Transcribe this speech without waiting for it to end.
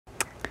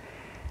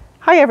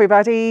Hi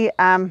everybody,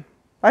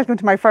 welcome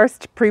to my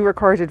first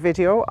pre-recorded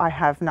video. I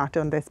have not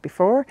done this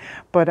before,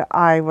 but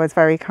I was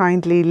very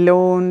kindly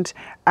loaned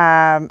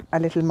a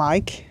little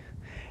mic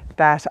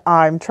that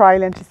I'm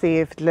trialing to see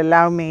if it'll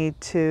allow me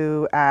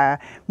to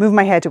move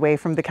my head away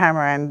from the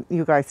camera and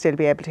you guys still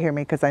be able to hear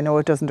me, because I know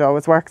it doesn't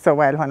always work so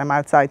well when I'm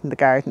outside in the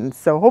garden.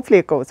 So hopefully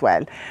it goes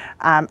well.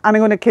 And I'm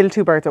going to kill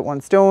two birds with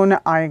one stone.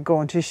 I'm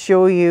going to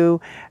show you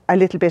a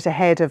little bit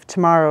ahead of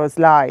tomorrow's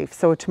live.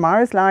 So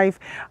tomorrow's live,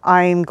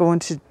 I'm going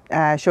to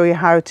show you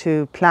how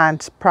to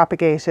plant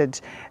propagated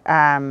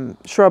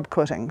shrub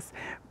cuttings.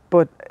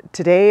 But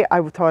today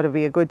I thought it would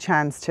be a good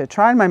chance to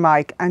try my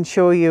mic and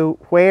show you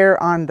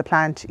where on the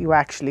plant you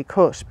actually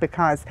cut,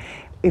 because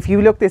if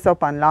you look this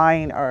up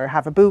online or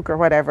have a book or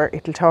whatever,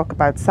 it'll talk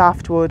about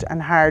softwood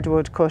and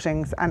hardwood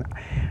cuttings, and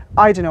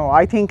I don't know,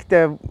 I think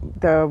the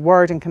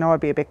wording can all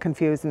be a bit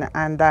confusing,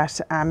 and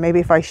that maybe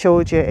if I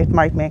showed you it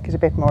might make it a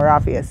bit more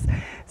obvious.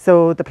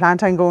 So the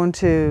plant I'm going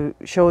to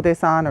show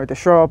this on, or the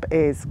shrub,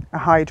 is a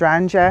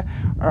hydrangea,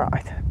 or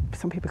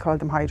some people call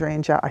them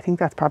hydrangea. I think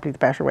that's probably the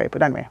better way,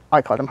 but anyway,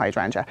 I call them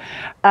hydrangea.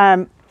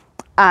 And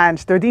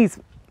there are these,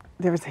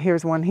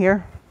 here's one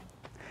here.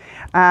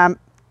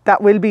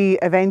 That will be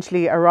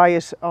eventually a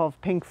riot of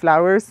pink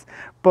flowers,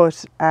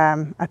 but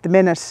at the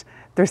minute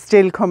they're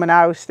still coming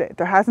out.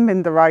 There hasn't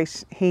been the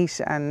right heat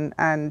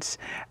and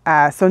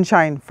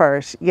sunshine for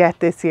it yet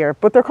this year,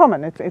 but they're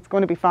coming. It's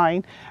going to be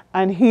fine.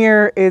 And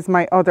here is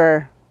my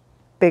other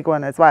big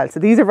one as well. So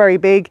these are very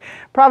big,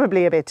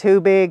 probably a bit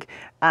too big.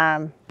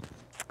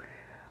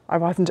 I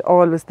wasn't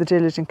always the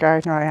diligent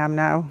gardener I am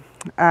now.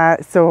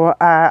 So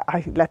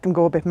I let them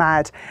go a bit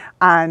mad,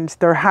 and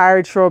they're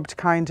hard shrub to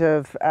kind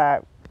of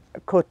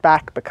cut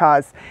back,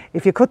 because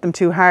if you cut them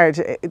too hard,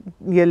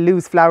 you'll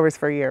lose flowers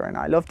for a year, and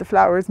I love the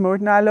flowers more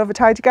than I love a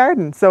tidy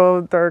garden,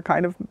 so they're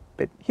kind of a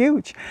bit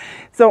huge.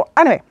 So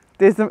anyway,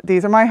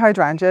 these are my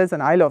hydrangeas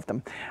and I love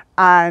them,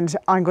 and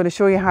I'm going to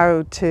show you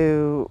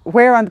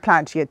where on the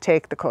plant you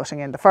take the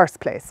cutting in the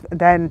first place. And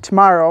then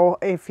tomorrow,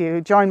 if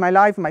you join my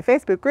live in my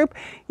Facebook group,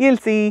 you'll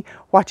see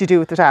what you do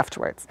with it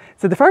afterwards.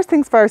 So the first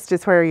things first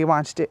is where you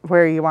want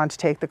to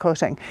take the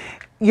cutting.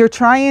 You're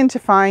trying to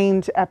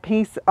find a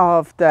piece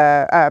of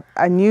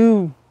a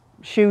new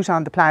shoot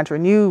on the plant, or a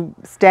new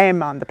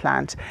stem on the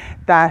plant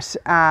that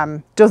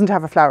doesn't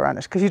have a flower on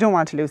it, because you don't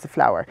want to lose a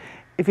flower.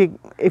 If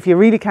you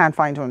really can't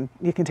find one,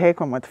 you can take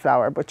one with a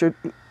flower, but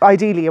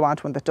ideally you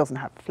want one that doesn't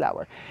have a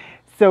flower.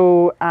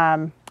 So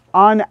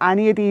on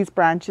any of these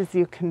branches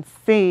you can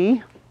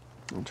see,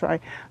 I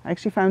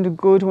actually found a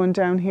good one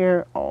down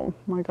here. Oh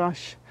my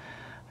gosh,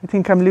 I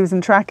think I'm losing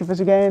track of it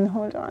again.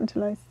 Hold on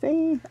till I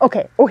see.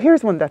 Okay, oh,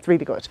 here's one that's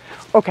really good.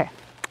 Okay,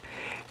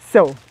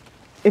 so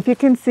if you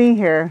can see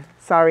here,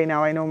 sorry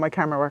now, I know my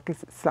camera work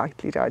is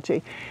slightly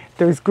dodgy.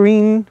 There's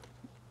green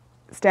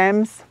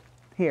stems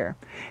here.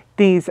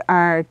 These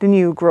are the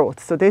new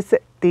growth. So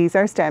these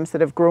are stems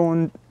that have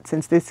grown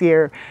since this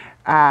year,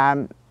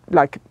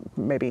 like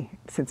maybe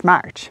since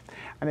March,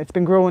 and it's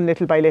been growing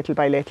little by little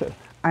by little.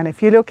 And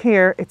if you look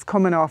here, it's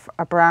coming off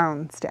a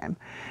brown stem.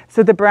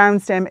 So the brown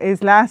stem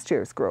is last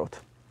year's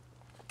growth,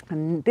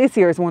 and this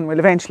year's one will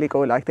eventually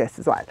go like this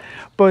as well.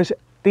 But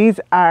these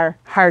are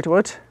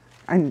hardwood,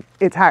 and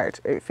it's hard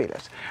if you feel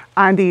it,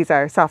 and these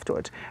are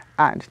softwood,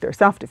 and they're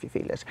soft if you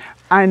feel it.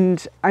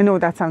 And I know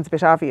that sounds a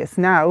bit obvious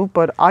now,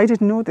 but I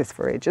didn't know this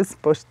for ages,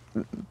 but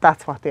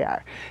that's what they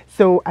are.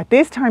 So at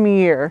this time of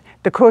year,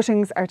 the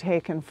cuttings are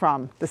taken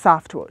from the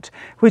softwood,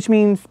 which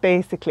means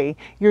basically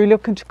you're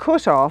looking to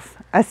cut off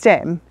a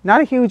stem,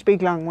 not a huge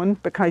big long one,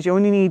 because you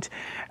only need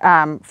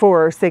 4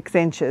 or 6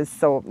 inches,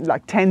 so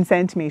like 10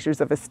 centimeters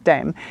of a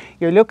stem.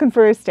 You're looking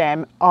for a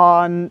stem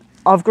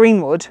of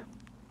greenwood,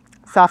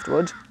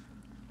 softwood,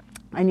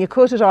 and you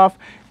cut it off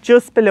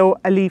just below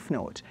a leaf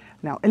node.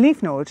 Now, a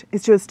leaf node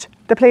is just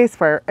the place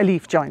where a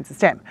leaf joins a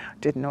stem.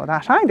 Didn't know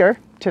that either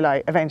till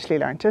I eventually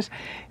learnt it.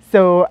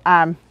 So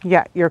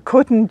yeah, you're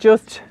cutting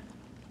just,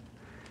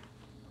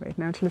 wait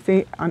now till I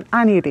see, on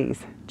any of these,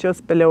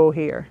 just below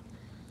here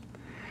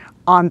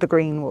on the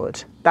green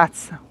wood.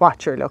 That's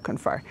what you're looking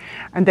for.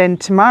 And then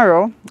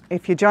tomorrow,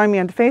 if you join me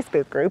on the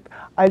Facebook group,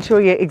 I'll show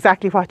you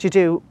exactly what you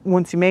do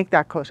once you make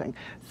that cutting.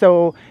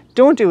 So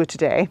don't do it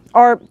today,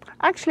 or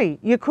actually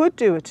you could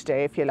do it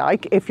today if you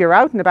like. If you're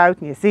out and about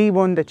and you see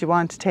one that you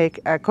want to take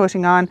a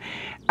cutting on,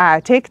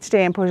 take it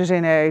today and put it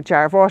in a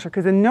jar of water,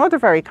 because another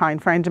very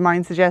kind friend of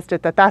mine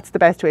suggested that that's the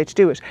best way to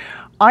do it.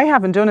 I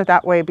haven't done it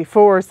that way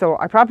before, so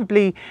I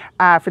probably,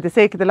 for the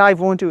sake of the live,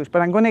 won't do it,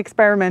 but I'm going to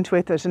experiment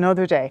with it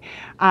another day.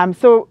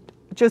 So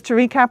just to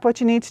recap what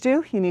you need to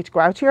do, you need to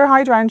go out to your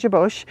hydrangea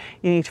bush,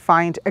 you need to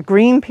find a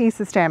green piece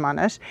of stem on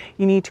it,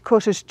 you need to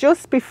cut it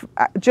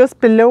just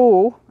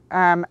below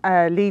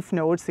a leaf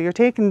node, so you're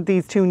taking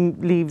these 2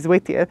 leaves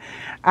with you,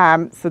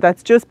 so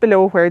that's just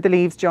below where the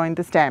leaves join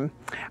the stem,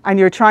 and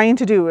you're trying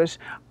to do it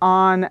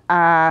on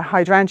a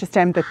hydrangea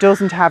stem that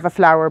doesn't have a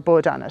flower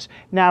bud on it.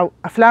 Now,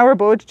 a flower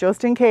bud,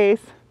 just in case,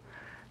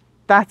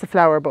 that's a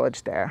flower bud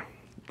there,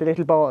 the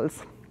little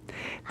balls.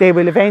 They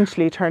will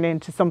eventually turn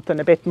into something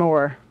a bit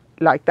more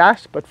like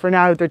that, but for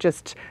now they're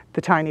just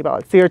the tiny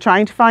balls. So you're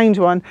trying to find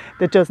one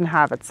that doesn't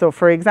have it. So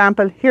for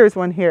example, here's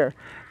one here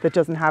that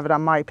doesn't have it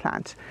on my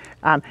plant.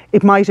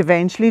 It might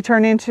eventually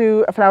turn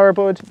into a flower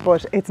bud,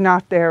 but it's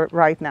not there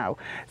right now.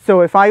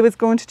 So if I was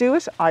going to do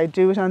it, I'd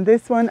do it on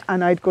this one,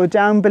 and I'd go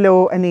down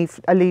below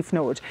a leaf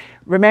node.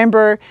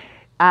 Remember,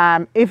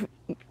 if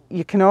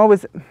you can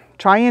always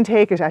try and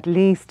take it at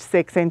least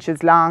 6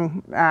 inches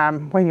long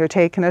when you're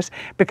taking it,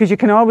 because you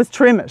can always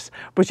trim it,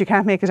 but you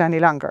can't make it any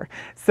longer.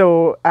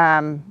 So,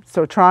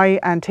 so try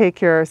and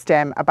take your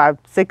stem about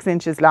 6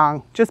 inches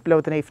long, just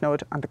below the leaf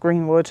node on the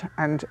green wood,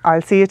 and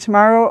I'll see you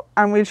tomorrow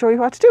and we'll show you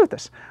what to do with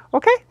it.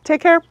 Okay,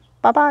 take care.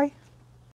 Bye-bye.